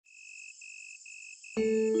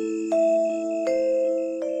Welcome,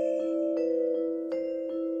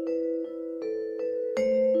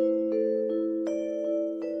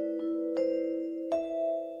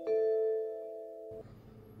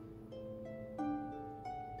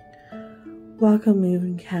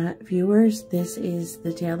 Mooncat viewers. This is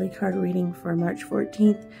the daily card reading for March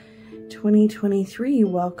 14th, 2023.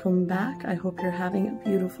 Welcome back. I hope you're having a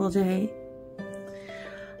beautiful day.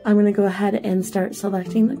 I'm going to go ahead and start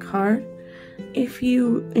selecting the card. If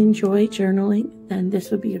you enjoy journaling, then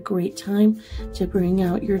this would be a great time to bring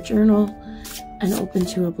out your journal and open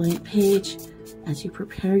to a blank page as you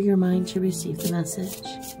prepare your mind to receive the message.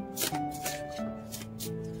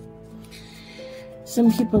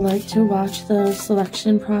 Some people like to watch the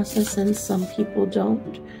selection process and some people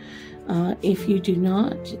don't. If you do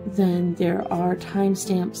not, then there are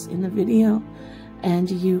timestamps in the video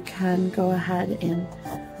and you can go ahead and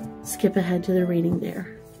skip ahead to the reading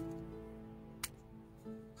there.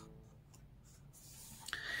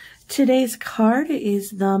 Today's card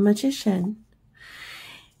is the Magician.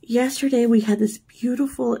 Yesterday we had this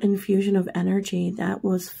beautiful infusion of energy that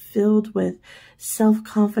was filled with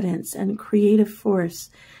self-confidence and creative force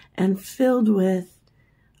and filled with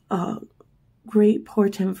great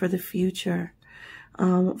portent for the future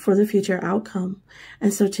outcome.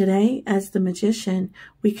 And so today, as the Magician,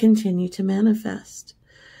 we continue to manifest.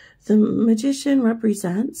 The Magician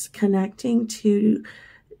represents connecting to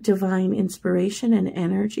divine inspiration and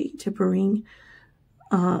energy to bring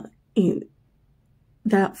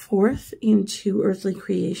that forth into earthly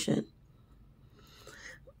creation.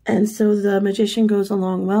 And so the Magician goes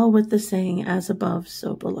along well with the saying, as above,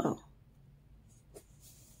 so below.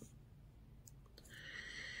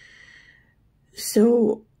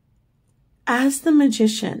 So as the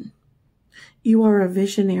Magician, you are a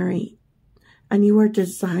visionary and you are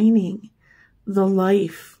designing the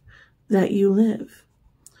life that you live.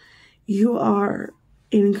 You are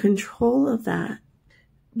in control of that.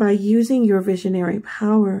 By using your visionary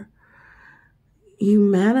power, you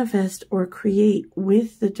manifest or create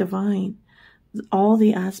with the divine all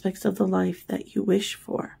the aspects of the life that you wish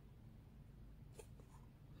for.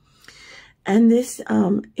 And this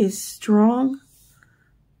is strong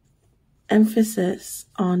emphasis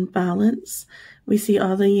on balance. We see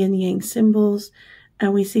all the yin-yang symbols,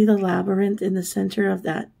 and we see the labyrinth in the center of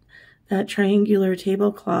that triangular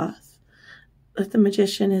tablecloth that the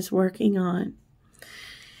Magician is working on.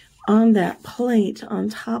 On that plate, on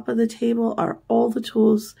top of the table, are all the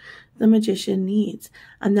tools the Magician needs.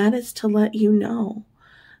 And that is to let you know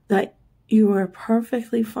that you are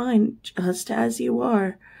perfectly fine just as you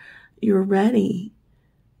are. You're ready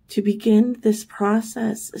to begin this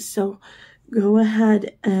process. So go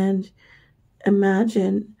ahead and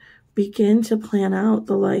imagine, begin to plan out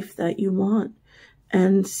the life that you want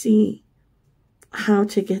and see how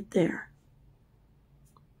to get there.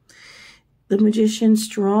 The Magician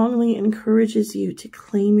strongly encourages you to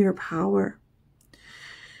claim your power.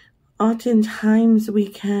 Oftentimes we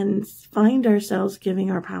can find ourselves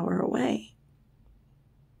giving our power away.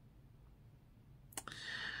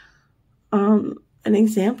 An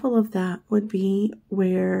example of that would be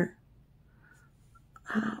where,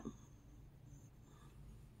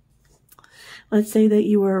 let's say that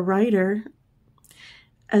you are a writer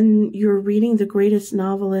and you're reading the greatest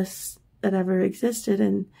novelists that ever existed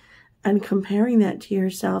and comparing that to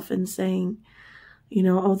yourself and saying, you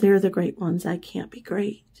know, oh, they're the great ones, I can't be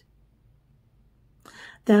great.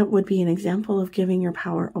 That would be an example of giving your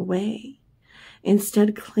power away.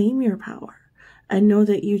 Instead, claim your power and know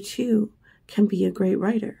that you too can be a great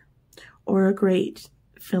writer or a great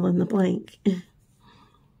fill in the blank.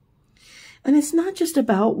 And it's not just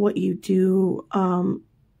about what you do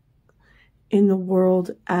in the world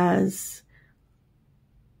as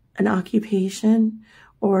an occupation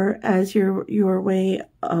or as your way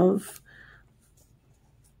of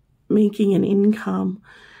making an income.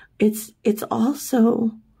 It's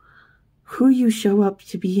also who you show up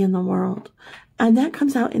to be in the world. And that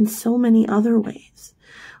comes out in so many other ways.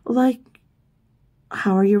 Like,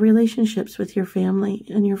 how are your relationships with your family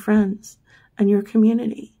and your friends and your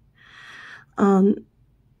community?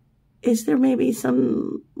 Is there maybe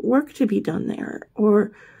some work to be done there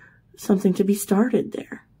or something to be started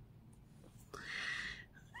there?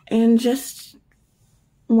 And just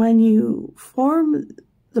when you form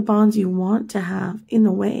the bonds you want to have in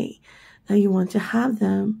the way that you want to have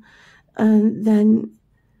them, then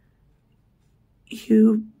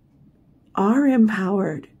you are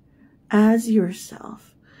empowered as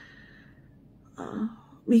yourself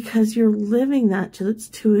because you're living that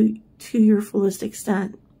to your fullest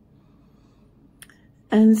extent.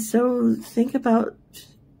 And so think about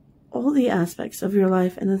all the aspects of your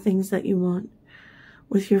life and the things that you want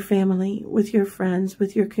with your family, with your friends,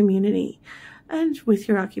 with your community, and with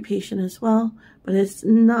your occupation as well. But it's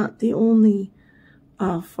not the only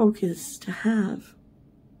focus to have.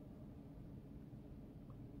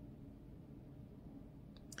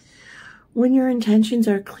 When your intentions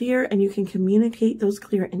are clear and you can communicate those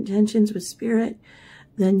clear intentions with spirit,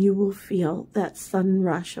 then you will feel that sudden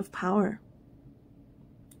rush of power.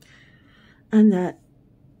 And that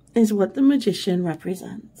is what the Magician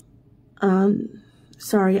represents.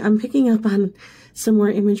 Sorry, I'm picking up on some more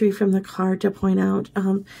imagery from the card to point out.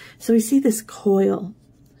 So we see this coil.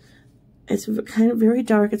 It's kind of very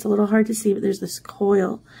dark. It's a little hard to see, but there's this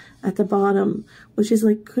coil at the bottom, which is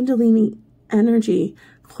like Kundalini energy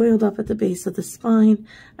coiled up at the base of the spine.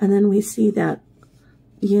 And then we see that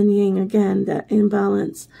yin-yang again, that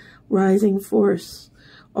imbalance, rising force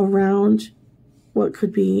around what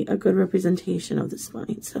could be a good representation of the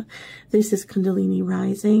spine. So there's this Kundalini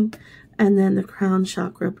rising, and then the crown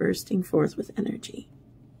chakra bursting forth with energy.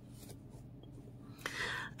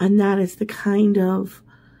 And that is the kind of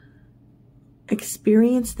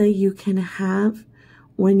experience that you can have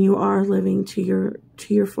when you are living to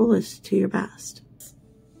your fullest, to your best.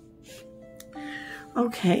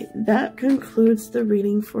 Okay, that concludes the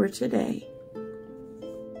reading for today.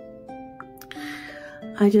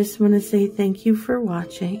 I just want to say thank you for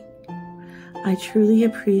watching. I truly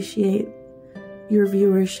appreciate your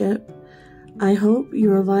viewership. I hope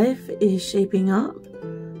your life is shaping up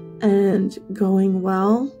and going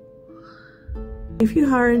well. If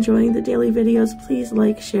you are enjoying the daily videos, please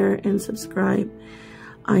like, share, and subscribe.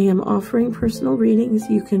 I am offering personal readings.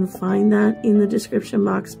 You can find that in the description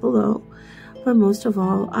box below. But most of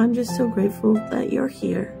all, I'm just so grateful that you're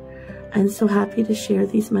here and so happy to share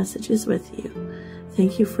these messages with you.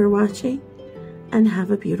 Thank you for watching and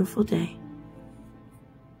have a beautiful day.